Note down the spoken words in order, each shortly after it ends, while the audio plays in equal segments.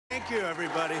you,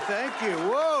 everybody. Thank you.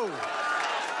 Whoa.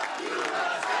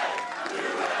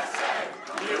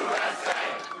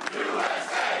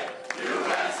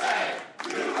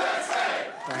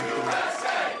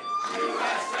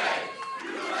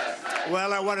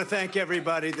 Well, I want to thank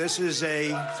everybody. This is a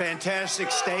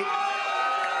fantastic state.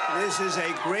 This is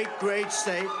a great, great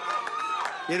state.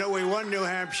 You know, we won New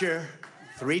Hampshire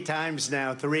 3 times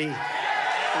now. Three.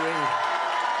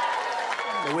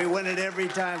 We win it every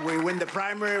time. We win the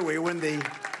primary. We win the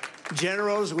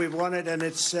generals. We've won it, and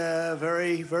it's a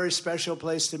very, very special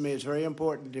place to me. It's very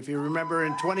important. If you remember,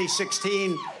 in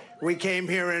 2016, we came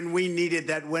here and we needed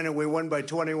that win, and we won by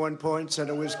 21 points, and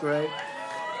it was great.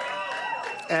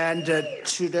 And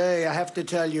today, I have to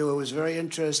tell you, it was very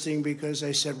interesting because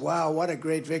I said, wow, what a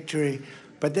great victory.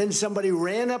 But then somebody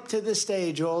ran up to the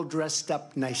stage all dressed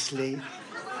up nicely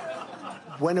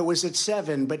when it was at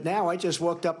 7. But now I just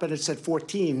walked up and it's at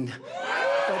 14.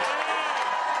 But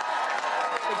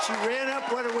she ran up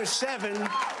when it was 7.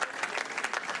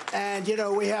 And, you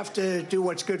know, we have to do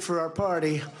what's good for our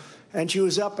party. And she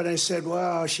was up and I said,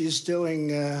 wow, she's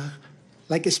doing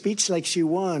like a speech like she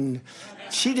won.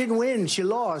 She didn't win, she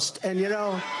lost. And, you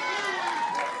know,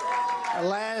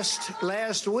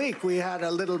 last week we had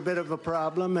a little bit of a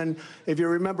problem. And if you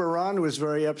remember, Ron was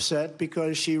very upset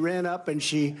because she ran up and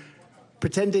she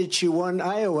pretended she won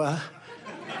Iowa.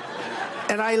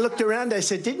 And I looked around, I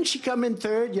said, didn't she come in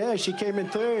 3rd? Yeah, she came in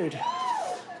 3rd.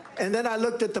 And then I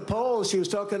looked at the polls. She was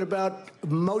talking about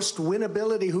most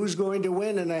winnability, who's going to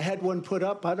win. And I had one put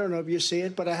up. I don't know if you see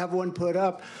it, but I have one put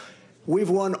up.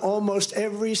 We've won almost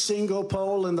every single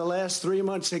poll in the last 3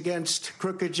 months against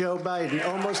crooked Joe Biden.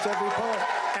 Almost every poll.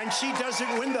 And she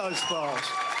doesn't win those polls.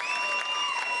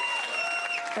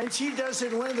 And she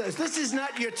doesn't win those. This is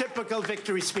not your typical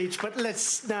victory speech, but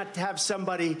let's not have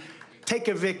somebody take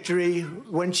a victory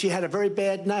when she had a very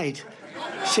bad night.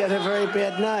 She had a very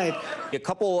bad night. A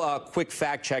couple quick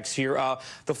fact checks here.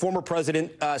 The former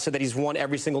president said that he's won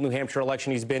every single New Hampshire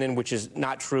election he's been in, which is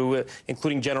not true,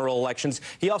 including general elections.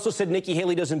 He also said Nikki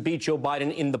Haley doesn't beat Joe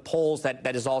Biden in the polls.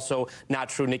 That is also not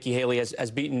true. Nikki Haley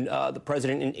has beaten the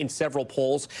president in several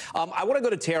polls. I want to go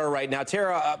to Tara right now.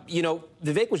 Tara, you know,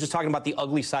 Vivek was just talking about the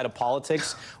ugly side of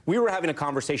politics. We were having a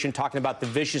conversation talking about the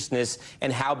viciousness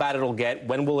and how bad it'll get.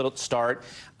 When will it start?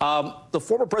 The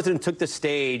former president took the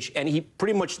stage, and he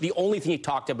pretty much the only thing he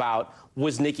talked about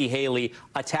was Nikki Haley,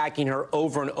 attacking her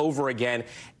over and over again.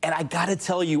 And I got to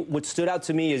tell you, what stood out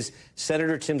to me is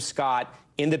Senator Tim Scott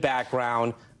in the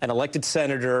background, an elected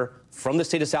senator from the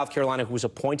state of South Carolina who was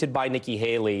appointed by Nikki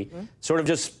Haley, sort of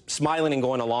just smiling and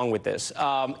going along with this.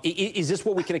 Is this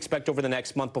what we can expect over the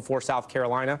next month before South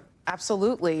Carolina?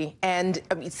 Absolutely. And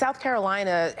I mean, South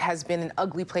Carolina has been an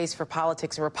ugly place for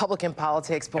politics and Republican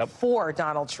politics before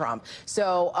Donald Trump.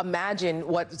 So imagine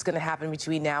what's going to happen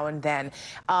between now and then.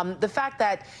 The fact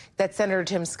that Senator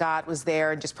Tim Scott was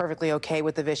there and just perfectly okay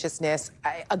with the viciousness,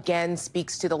 again,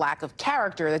 speaks to the lack of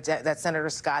character that Senator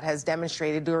Scott has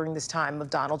demonstrated during this time of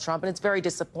Donald Trump. And it's very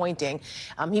disappointing.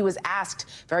 He was asked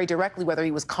very directly whether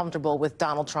he was comfortable with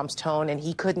Donald Trump's tone, and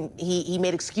he couldn't. He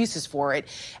made excuses for it,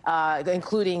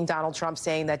 including Donald Trump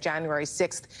saying that January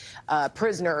 6th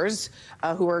prisoners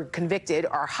who were convicted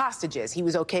are hostages. He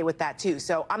was okay with that, too.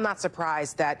 So I'm not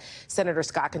surprised that Senator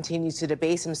Scott continues to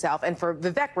debase himself. And for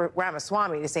Vivek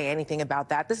Ramaswamy to say anything about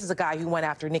that, this is a guy who went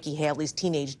after Nikki Haley's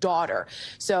teenage daughter.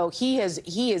 So he has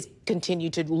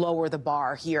continued to lower the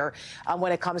bar here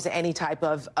when it comes to any type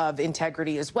of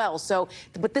integrity as well. So,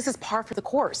 but this is par for the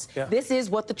course. Yeah. This is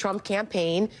what the Trump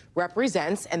campaign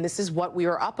represents, and this is what we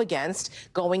are up against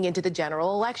going into the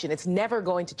general election. It's never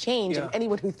going to change, and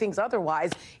anyone who thinks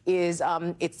otherwise is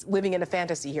it's living in a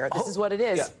fantasy here. This is what it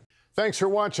is. Yeah. Thanks for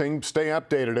watching. Stay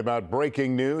updated about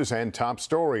breaking news and top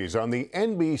stories on the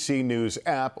NBC News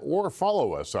app or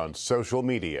follow us on social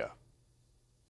media.